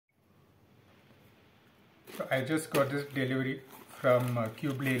So I just got this delivery from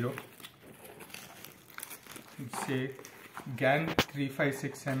Cube Lelo. It's a GAN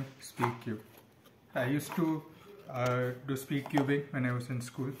 356M speed cube. I used to do speed cubing when I was in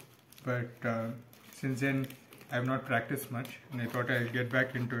school, but since then I have not practiced much, and I thought I'll get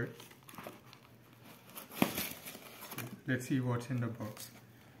back into it. Let's see what's in the box.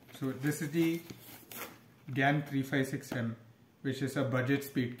 So this is the GAN 356M, which is a budget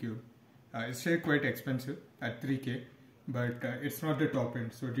speed cube. It's still quite expensive at 3K, but it's not the top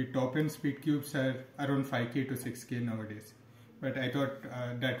end. So the top end speed cubes are around 5K to 6K nowadays. But I thought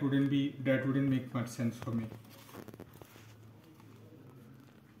that wouldn't make much sense for me.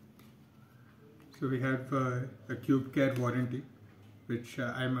 So we have a cube care warranty, which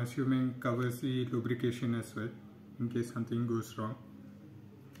I'm assuming covers the lubrication as well, in case something goes wrong,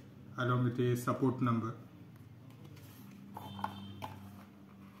 along with a support number.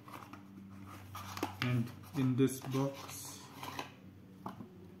 And in this box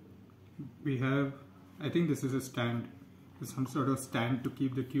we have, I think this is a stand, some sort of stand to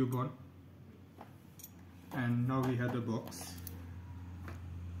keep the cube on. And now we have the box.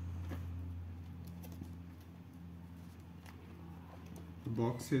 The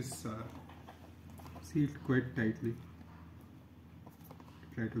box is sealed quite tightly.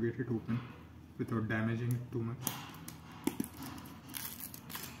 Try to get it open without damaging it too much.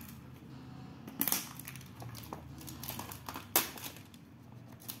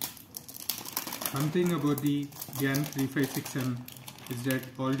 One thing about the GAN 356M is that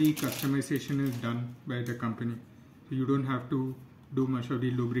all the customization is done by the company. So you don't have to do much of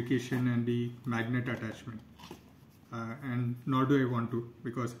the lubrication and the magnet attachment. And nor do I want to,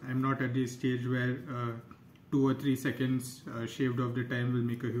 because I'm not at the stage where 2 or 3 seconds shaved off the time will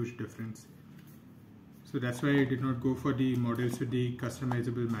make a huge difference. So that's why I did not go for the models with the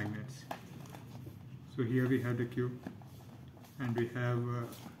customizable magnets. So here we have the cube, and we have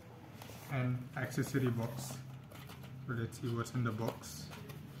an accessory box. So let's see what's in the box.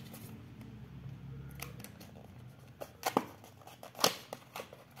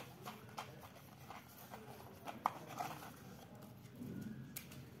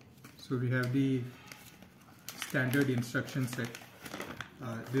 So we have the standard instruction set.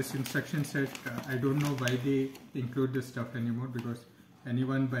 This instruction set, I don't know why they include this stuff anymore, because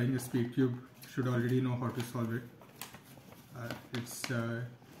anyone buying a speed cube should already know how to solve it. It's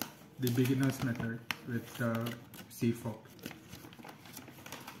the beginner's method with CFOC.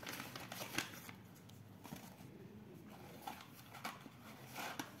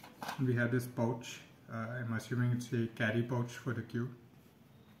 We have this pouch. I'm assuming it's a carry pouch for the cube.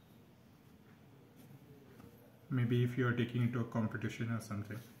 Maybe if you're taking it to a competition or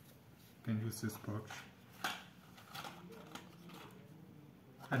something, you can use this pouch.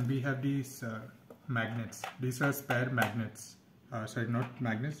 And we have these magnets. These are spare magnets. Sorry, not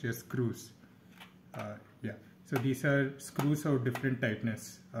magnets, just screws. Yeah. So these are screws of different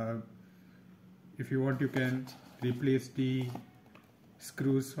tightness. If you want, you can replace the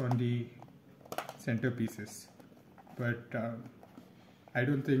screws on the center pieces. But I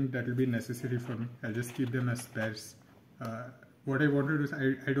don't think that will be necessary for me. I'll just keep them as spares. What I want to do is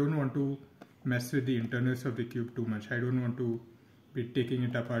I don't want to mess with the internals of the cube too much. I don't want to be taking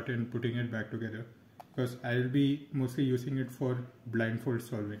it apart and putting it back together, because I'll be mostly using it for blindfold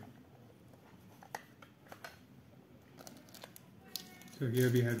solving. So here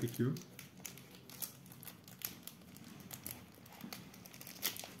we have the cube.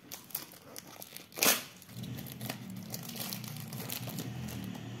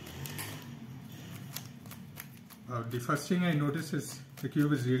 The first thing I notice is the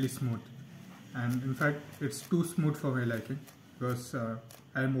cube is really smooth, and in fact it's too smooth for my liking, because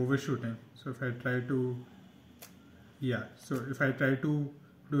I'm overshooting. So if I try to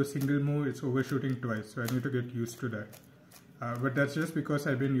do a single move, it's overshooting twice, so I need to get used to that. But that's just because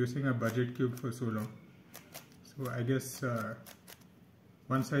I've been using a budget cube for so long. So I guess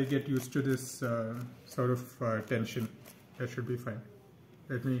once I get used to this sort of tension, that should be fine.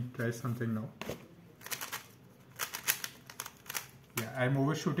 Let me try something now. Yeah, I'm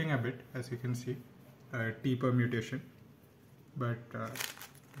overshooting a bit, as you can see, T permutation, but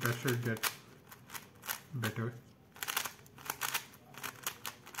that should get better.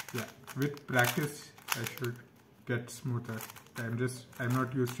 Yeah, with practice I should get smoother. I'm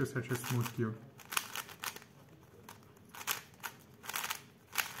not used to such a smooth cube.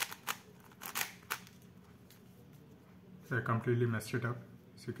 So I completely messed it up,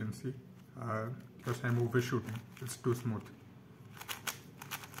 as you can see, because I'm overshooting. It's too smooth.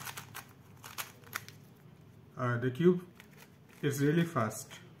 The cube is really fast.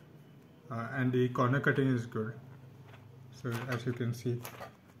 and the corner cutting is good. So as you can see,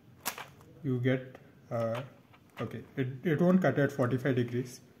 you get okay, it won't cut at 45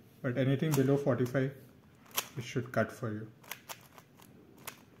 degrees, but anything below 45 it should cut for you.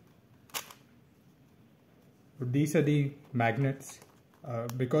 These are the magnets.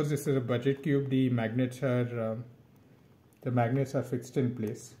 Because this is a budget cube, the magnets are fixed in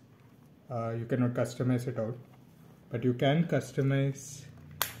place. You cannot customize it out, but you can customize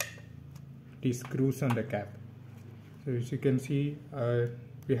the screws on the cap. So as you can see,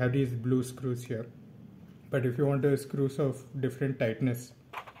 we have these blue screws here, but if you want the screws of different tightness,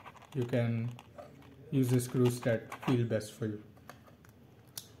 you can use the screws that feel best for you.